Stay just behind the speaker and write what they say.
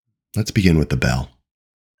Let's begin with the bell.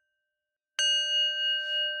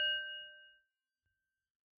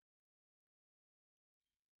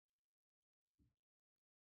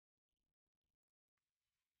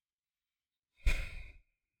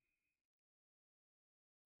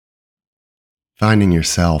 Finding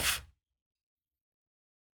yourself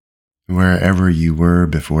wherever you were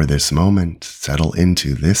before this moment, settle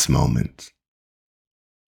into this moment.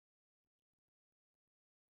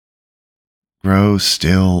 Grow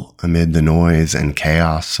still amid the noise and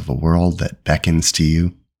chaos of a world that beckons to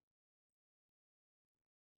you.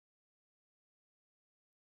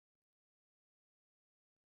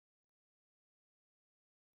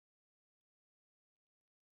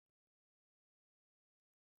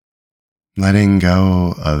 Letting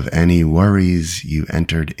go of any worries you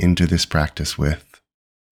entered into this practice with.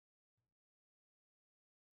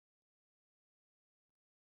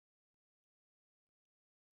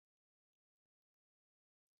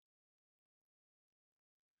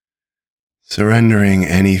 Surrendering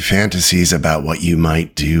any fantasies about what you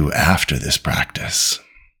might do after this practice.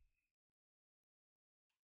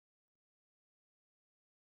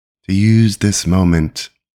 To use this moment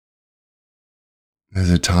as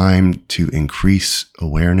a time to increase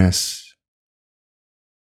awareness,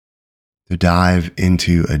 to dive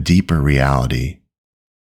into a deeper reality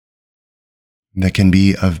that can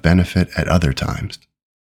be of benefit at other times.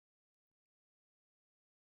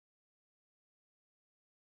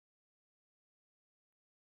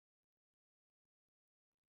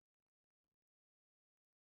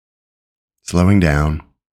 Slowing down,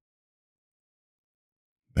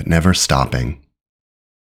 but never stopping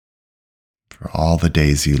for all the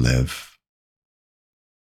days you live.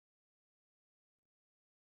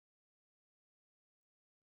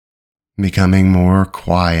 Becoming more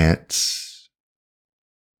quiet,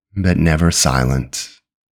 but never silent.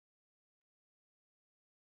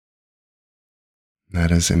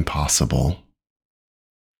 That is impossible.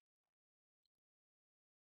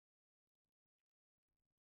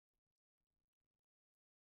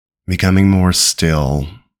 Becoming more still,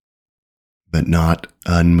 but not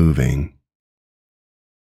unmoving,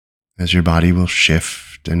 as your body will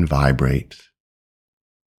shift and vibrate.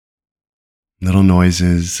 Little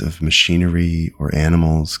noises of machinery or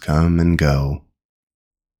animals come and go.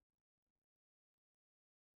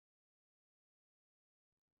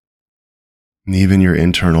 And even your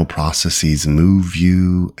internal processes move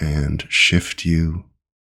you and shift you.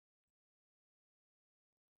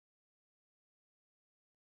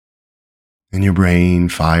 And your brain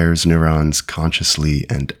fires neurons consciously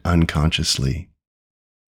and unconsciously.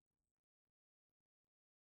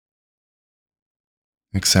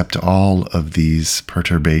 Accept all of these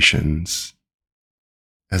perturbations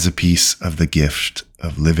as a piece of the gift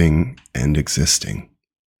of living and existing.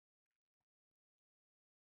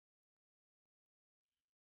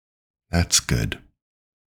 That's good.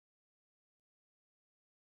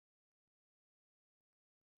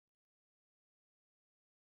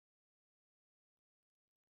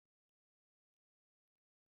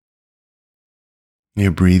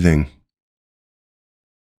 You're breathing.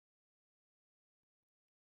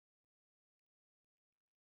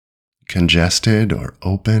 Congested or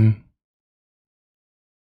open.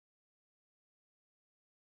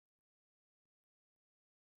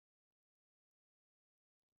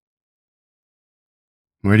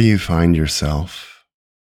 Where do you find yourself?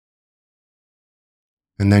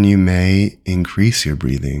 And then you may increase your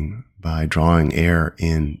breathing by drawing air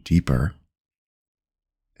in deeper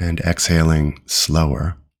and exhaling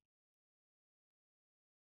slower.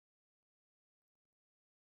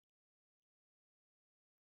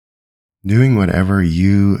 Doing whatever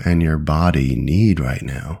you and your body need right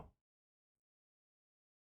now.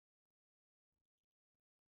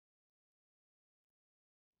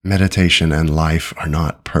 Meditation and life are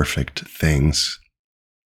not perfect things.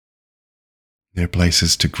 They're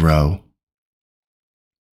places to grow.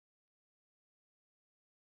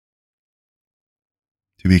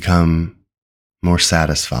 To become more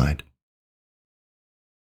satisfied,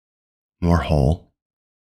 more whole.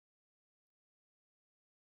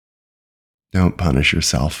 Don't punish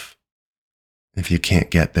yourself if you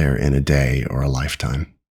can't get there in a day or a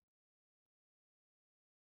lifetime.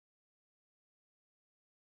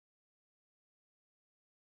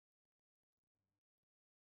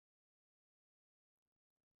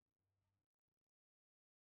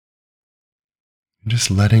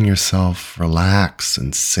 Just letting yourself relax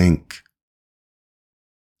and sink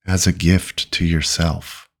as a gift to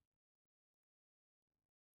yourself.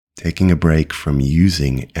 Taking a break from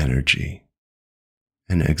using energy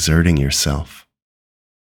and exerting yourself.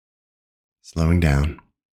 Slowing down.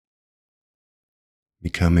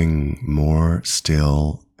 becoming more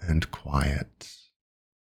still and quiet,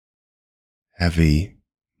 heavy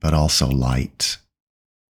but also light.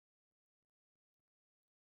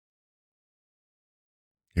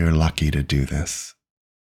 You're lucky to do this.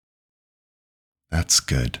 That's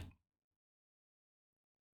good.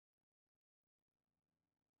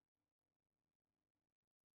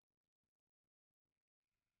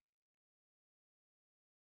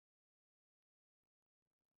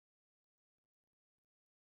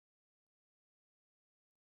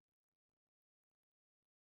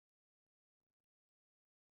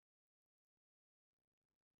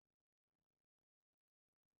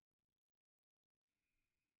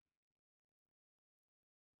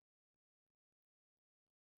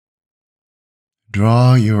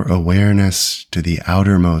 Draw your awareness to the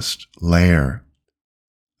outermost layer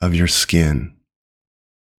of your skin,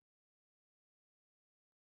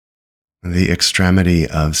 the extremity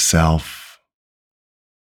of self,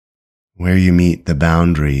 where you meet the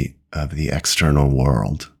boundary of the external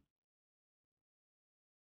world.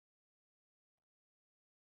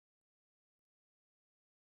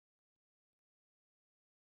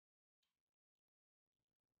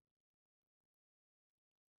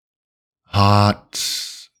 Hot,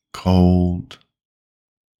 cold,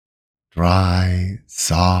 dry,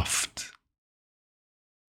 soft.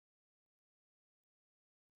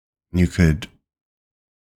 You could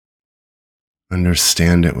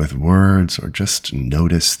understand it with words or just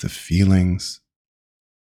notice the feelings,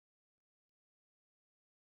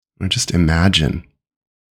 or just imagine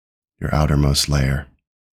your outermost layer.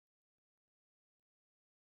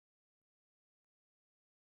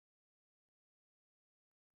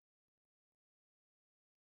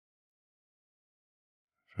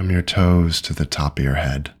 From your toes to the top of your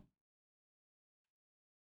head.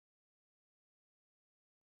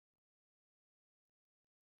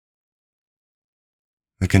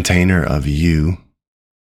 The container of you.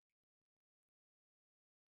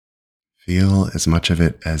 Feel as much of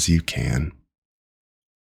it as you can.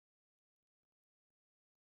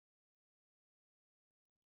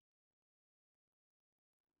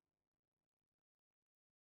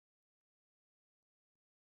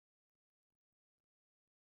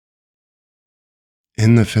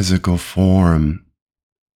 In the physical form,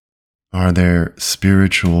 are there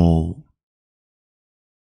spiritual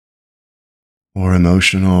or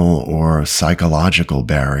emotional or psychological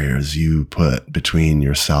barriers you put between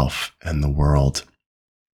yourself and the world?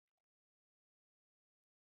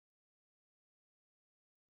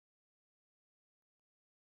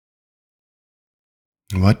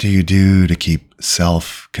 What do you do to keep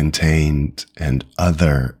self-contained and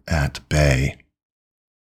other at bay?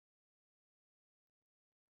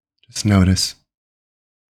 Just notice.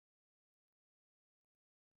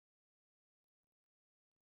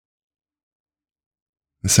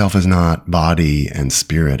 The self is not body and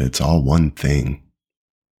spirit, it's all one thing.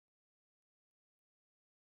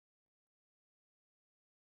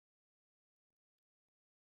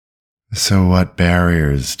 So what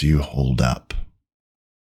barriers do you hold up?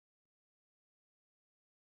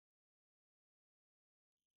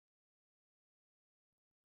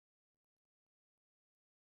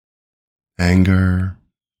 Anger,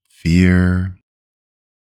 fear,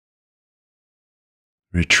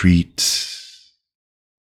 retreat,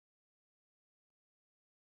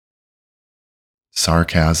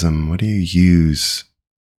 sarcasm. What do you use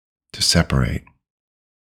to separate?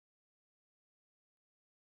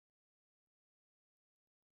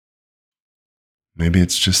 Maybe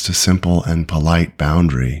it's just a simple and polite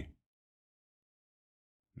boundary,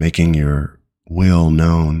 making your will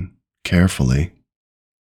known carefully.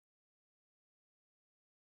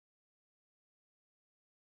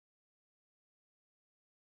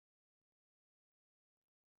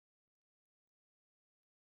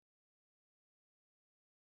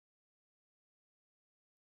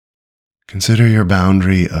 Consider your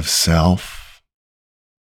boundary of self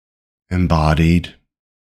embodied.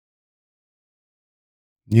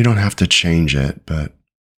 You don't have to change it, but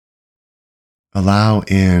allow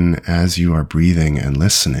in, as you are breathing and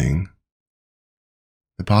listening,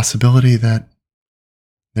 the possibility that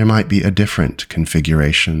there might be a different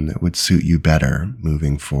configuration that would suit you better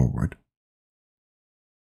moving forward.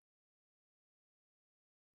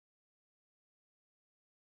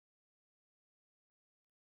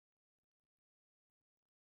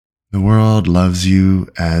 The world loves you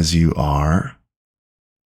as you are,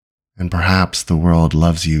 and perhaps the world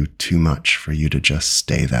loves you too much for you to just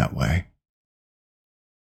stay that way.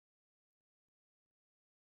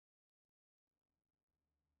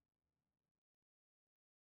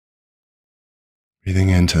 Breathing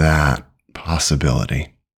into that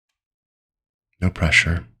possibility. No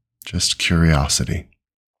pressure, just curiosity.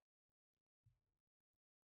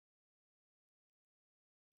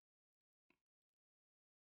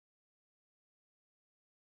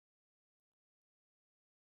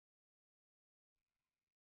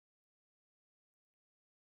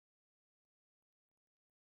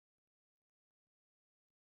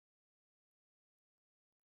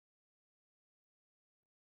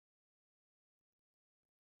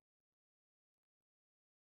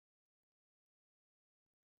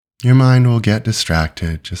 Your mind will get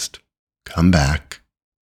distracted. Just come back.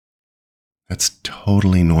 That's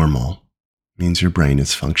totally normal. It means your brain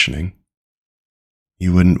is functioning.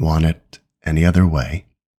 You wouldn't want it any other way.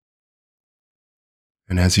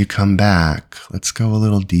 And as you come back, let's go a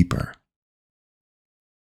little deeper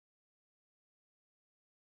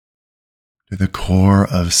to the core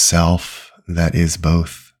of self that is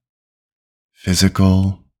both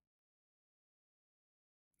physical,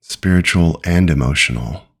 spiritual, and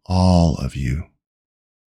emotional, all of you.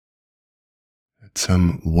 At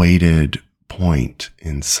some weighted point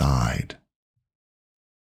inside.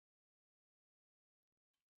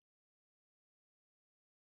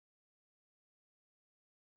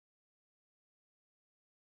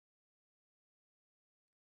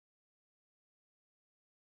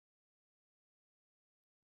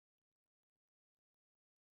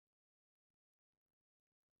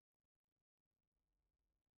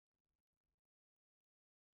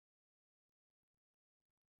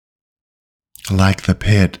 Like the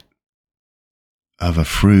pit of a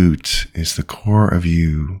fruit is the core of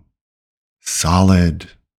you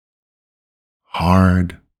solid,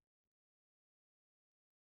 hard,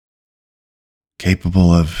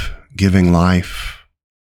 capable of giving life,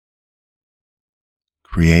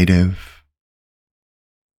 creative,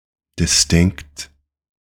 distinct.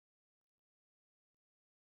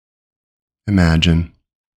 Imagine.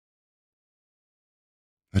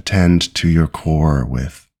 Attend to your core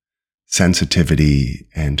with sensitivity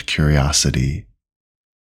and curiosity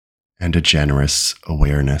and a generous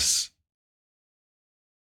awareness.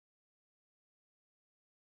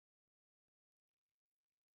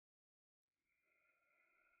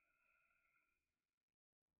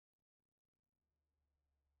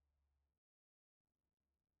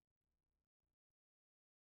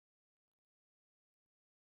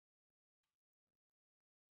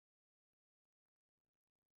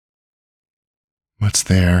 What's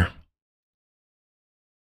there?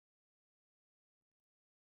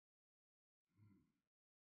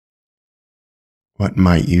 What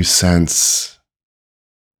might you sense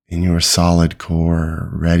in your solid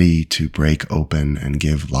core ready to break open and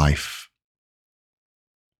give life?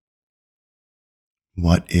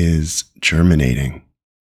 What is germinating?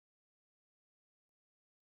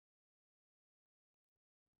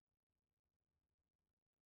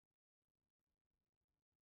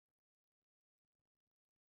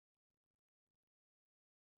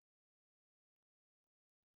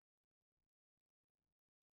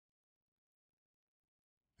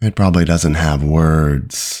 It probably doesn't have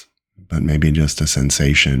words, but maybe just a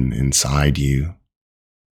sensation inside you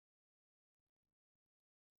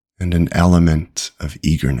and an element of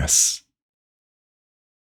eagerness,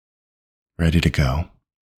 ready to go.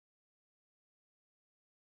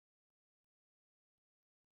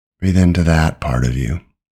 Breathe into that part of you.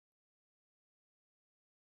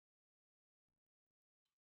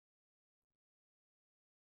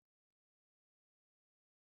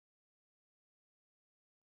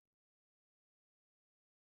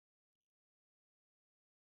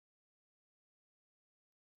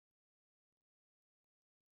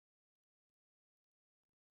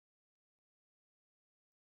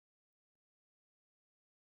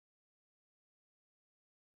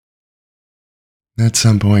 At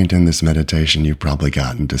some point in this meditation, you've probably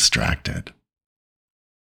gotten distracted.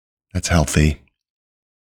 That's healthy.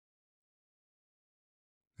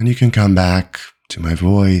 And you can come back to my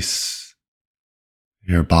voice,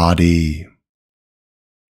 your body,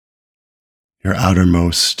 your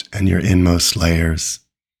outermost and your inmost layers.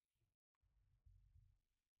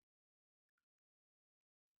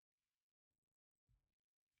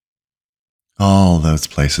 All those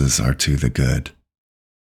places are to the good.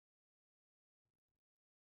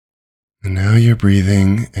 And now you're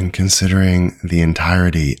breathing and considering the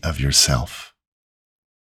entirety of yourself.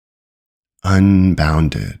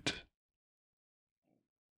 Unbounded.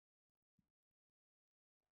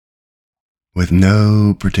 With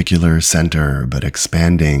no particular center but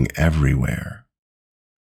expanding everywhere.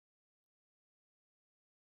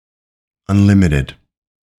 Unlimited.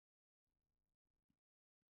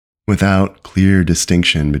 Without clear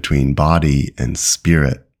distinction between body and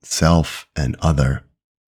spirit, self and other.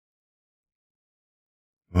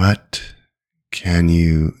 What can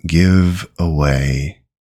you give away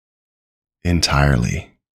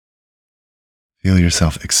entirely? Feel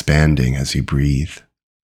yourself expanding as you breathe.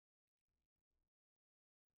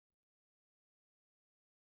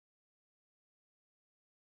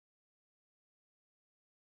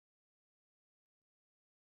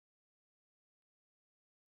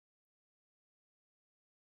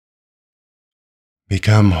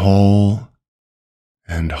 Become whole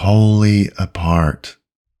and wholly a part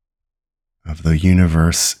of the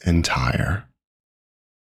universe entire.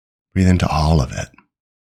 Breathe into all of it.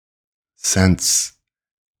 Sense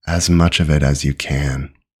as much of it as you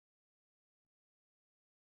can.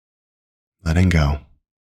 Letting go.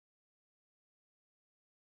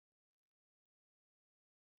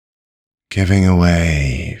 Giving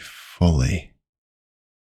away fully.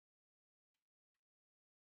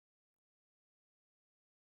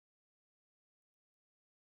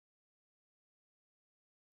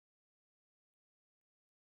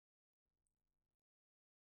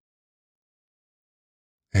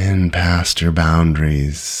 And past your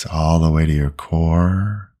boundaries, all the way to your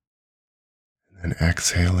core, and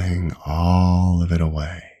exhaling all of it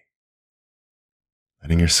away.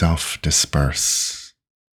 Letting yourself disperse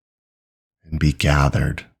and be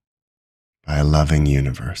gathered by a loving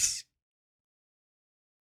universe.